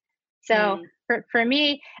it. So for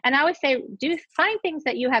me, and I always say, do find things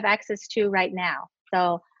that you have access to right now.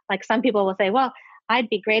 So like some people will say, well, I'd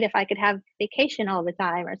be great if I could have vacation all the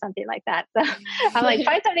time or something like that. So I'm like,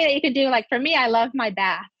 find something that you could do. Like for me, I love my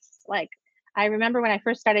baths. Like I remember when I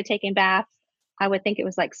first started taking baths, I would think it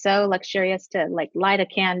was like so luxurious to like light a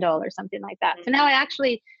candle or something like that. So now I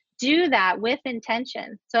actually do that with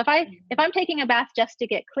intention. So if I'm taking a bath just to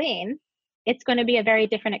get clean, it's going to be a very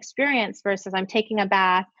different experience versus I'm taking a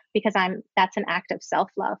bath because that's an act of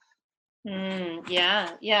self-love. Yeah.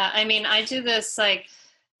 I mean, I do this like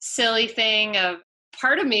silly thing of,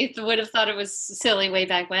 part of me would have thought it was silly way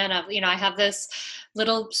back when. I have this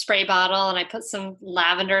little spray bottle and I put some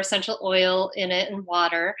lavender essential oil in it and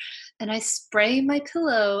water, and I spray my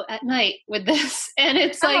pillow at night with this. And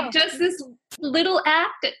it's like just this little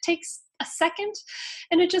act that takes a second,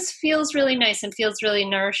 and it just feels really nice and feels really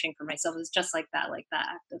nourishing for myself. It's just like that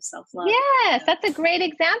act of self-love. Yes, that's a great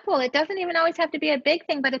example. It doesn't even always have to be a big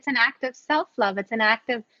thing, but it's an act of self-love. It's an act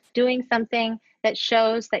of doing something that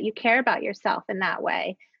shows that you care about yourself in that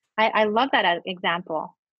way. I love that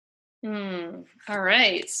example. All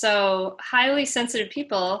right. So highly sensitive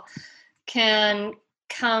people can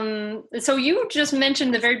come. So you just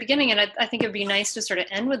mentioned the very beginning, and I think it'd be nice to sort of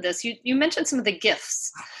end with this. You mentioned some of the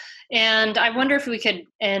gifts, and I wonder if we could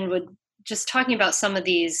end with just talking about some of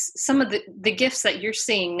the gifts that you're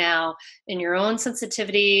seeing now in your own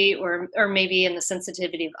sensitivity, or maybe in the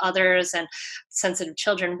sensitivity of others and sensitive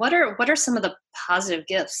children. What are some of the positive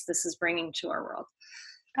gifts this is bringing to our world?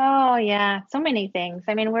 Oh yeah, so many things.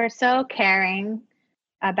 I mean, we're so caring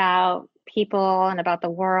about people and about the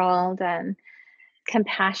world and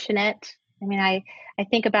compassionate. I mean, I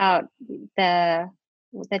think about a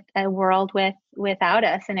world without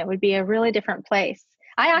us, and it would be a really different place.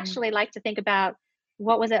 I actually like to think about,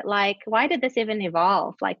 what was it like? Why did this even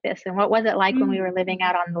evolve like this? And what was it like when we were living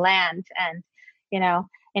out on the land and, you know,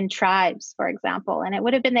 in tribes, for example? And it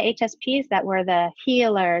would have been the HSPs that were the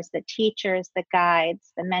healers, the teachers, the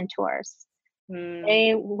guides, the mentors.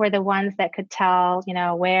 They were the ones that could tell, you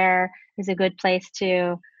know, where is a good place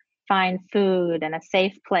to find food and a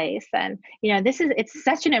safe place. And, you know, it's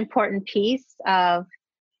such an important piece of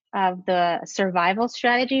the survival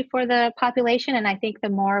strategy for the population. And I think the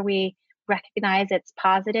more we recognize its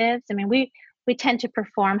positives, I mean, we tend to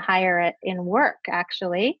perform higher in work,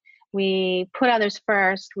 actually. We put others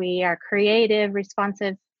first. We are creative,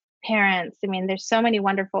 responsive parents. I mean, there's so many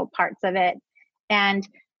wonderful parts of it. And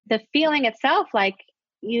the feeling itself, like,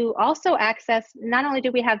 you also access, not only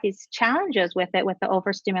do we have these challenges with it, with the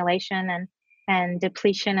overstimulation and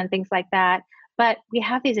depletion and things like that, but we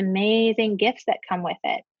have these amazing gifts that come with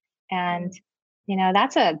it. And, you know,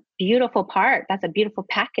 that's a beautiful part. That's a beautiful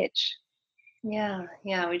package. Yeah.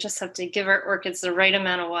 We just have to give our orchids the right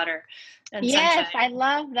amount of water and yes, sunshine. I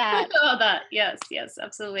love that. Oh, that. Yes,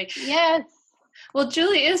 absolutely. Yes. Well,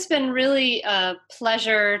 Julie, it's been really a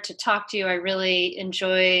pleasure to talk to you. I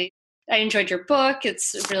enjoyed your book.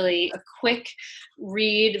 It's really a quick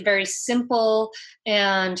read, very simple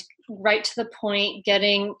and right to the point,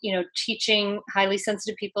 teaching highly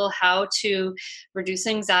sensitive people how to reduce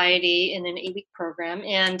anxiety in an 8-week program.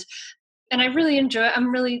 And I really enjoy it.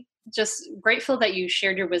 I'm really just grateful that you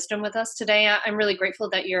shared your wisdom with us today. I'm really grateful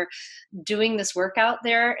that you're doing this work out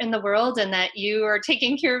there in the world and that you are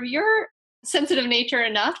taking care of your sensitive nature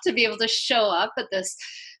enough to be able to show up at this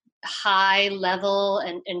high level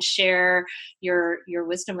and share your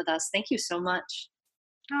wisdom with us. Thank you so much.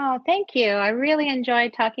 Oh, thank you. I really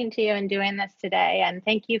enjoyed talking to you and doing this today. And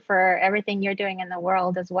thank you for everything you're doing in the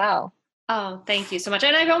world as well. Oh, thank you so much.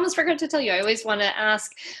 And I almost forgot to tell you, I always want to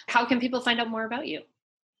ask, how can people find out more about you?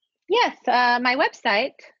 Yes, my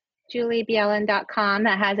website, juliebjelland.com,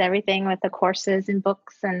 that has everything with the courses and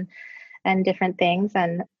books and different things.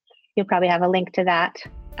 And you'll probably have a link to that.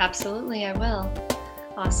 Absolutely, I will.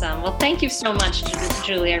 Awesome. Well, thank you so much,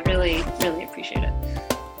 Julie. I really, really appreciate it.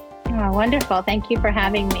 Oh, wonderful. Thank you for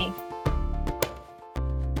having me.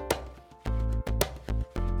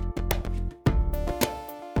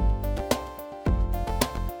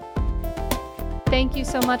 Thank you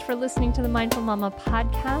so much for listening to the Mindful Mama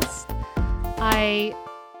podcast. I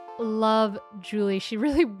love Julie. She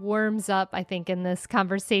really warms up, I think, in this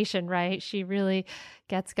conversation, right? She really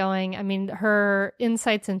gets going. I mean, her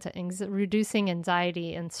insights into reducing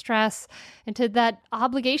anxiety and stress, and to that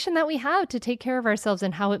obligation that we have to take care of ourselves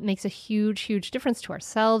and how it makes a huge, huge difference to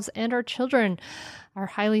ourselves and our children, our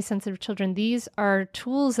highly sensitive children. These are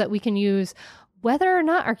tools that we can use whether or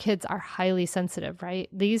not our kids are highly sensitive, right?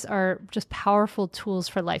 These are just powerful tools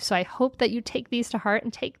for life. So I hope that you take these to heart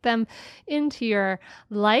and take them into your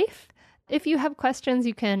life. If you have questions,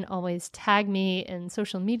 you can always tag me in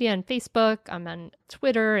social media and Facebook. I'm on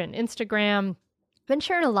Twitter and Instagram. I've been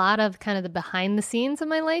sharing a lot of kind of the behind the scenes of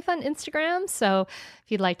my life on Instagram. So if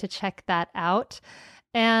you'd like to check that out.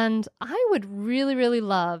 And I would really, really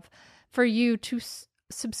love for you to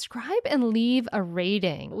subscribe and leave a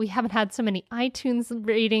rating. We haven't had so many iTunes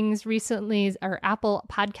ratings recently or Apple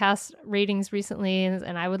Podcast ratings recently,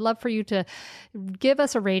 and I would love for you to give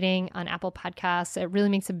us a rating on Apple Podcasts. It really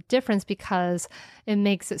makes a difference because it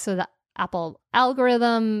makes it so that Apple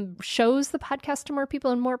algorithm shows the podcast to more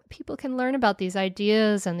people and more people can learn about these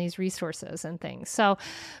ideas and these resources and things. So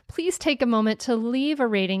please take a moment to leave a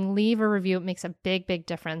rating, leave a review. It makes a big, big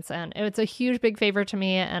difference. And it's a huge, big favor to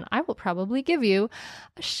me. And I will probably give you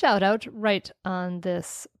a shout out right on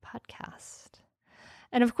this podcast.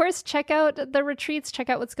 And of course, check out the retreats, check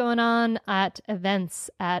out what's going on at events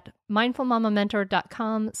at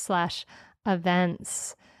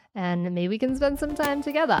mindfulmamamentor.com/events. And maybe we can spend some time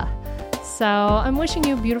together. So I'm wishing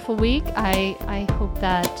you a beautiful week. I hope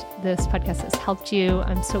that this podcast has helped you.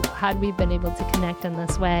 I'm so glad we've been able to connect in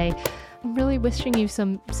this way. I'm really wishing you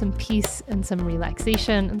some peace and some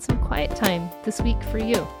relaxation and some quiet time this week for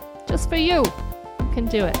you. Just for you. You can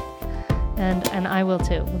do it. And I will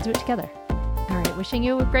too. We'll do it together. All right. Wishing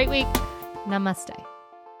you a great week. Namaste.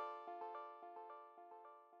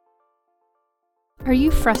 Are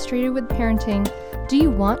you frustrated with parenting? Do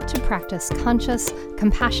you want to practice conscious,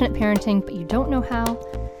 compassionate parenting, but you don't know how?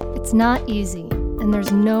 It's not easy, and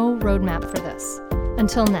there's no roadmap for this.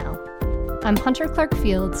 Until now. I'm Hunter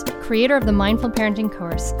Clark-Fields, creator of the Mindful Parenting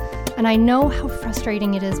course, and I know how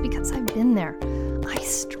frustrating it is because I've been there. I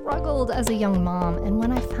struggled as a young mom, and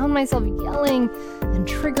when I found myself yelling and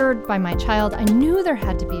triggered by my child, I knew there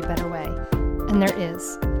had to be a better way, and there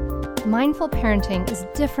is. Mindful parenting is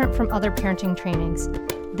different from other parenting trainings.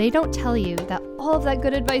 They don't tell you that all of that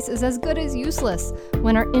good advice is as good as useless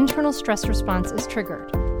when our internal stress response is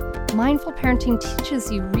triggered. Mindful parenting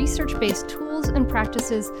teaches you research-based tools and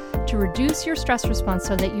practices to reduce your stress response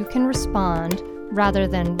so that you can respond rather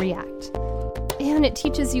than react. And it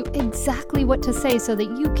teaches you exactly what to say so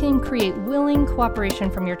that you can create willing cooperation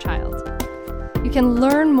from your child. You can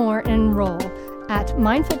learn more and enroll at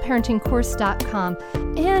mindfulparentingcourse.com,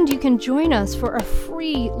 and you can join us for a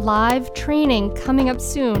free live training coming up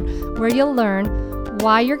soon where you'll learn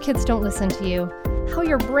why your kids don't listen to you, how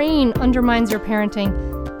your brain undermines your parenting,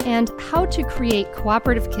 and how to create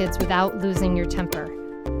cooperative kids without losing your temper.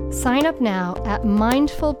 Sign up now at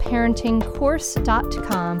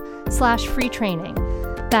mindfulparentingcourse.com/free training.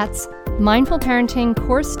 That's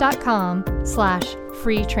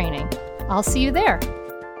mindfulparentingcourse.com/free training. I'll see you there.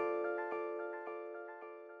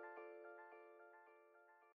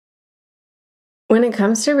 When it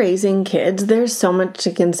comes to raising kids, there's so much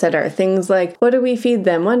to consider. Things like, what do we feed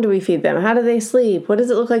them? When do we feed them? How do they sleep? What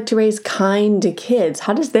does it look like to raise kind kids?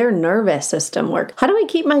 How does their nervous system work? How do I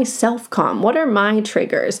keep myself calm? What are my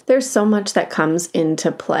triggers? There's so much that comes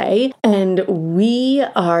into play, and we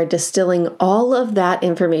are distilling all of that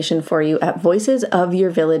information for you at Voices of Your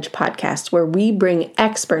Village podcast, where we bring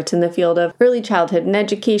experts in the field of early childhood and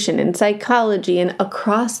education and psychology and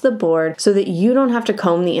across the board so that you don't have to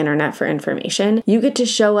comb the internet for information. You get to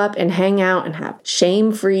show up and hang out and have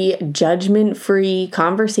shame-free, judgment-free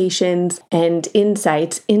conversations and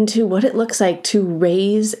insights into what it looks like to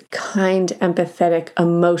raise kind, empathetic,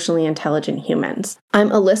 emotionally intelligent humans. I'm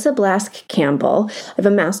Alyssa Blask Campbell. I have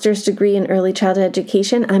a master's degree in early childhood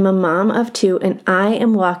education. I'm a mom of 2, and I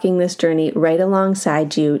am walking this journey right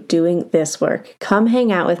alongside you doing this work. Come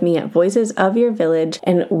hang out with me at Voices of Your Village,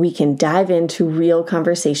 and we can dive into real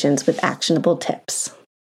conversations with actionable tips.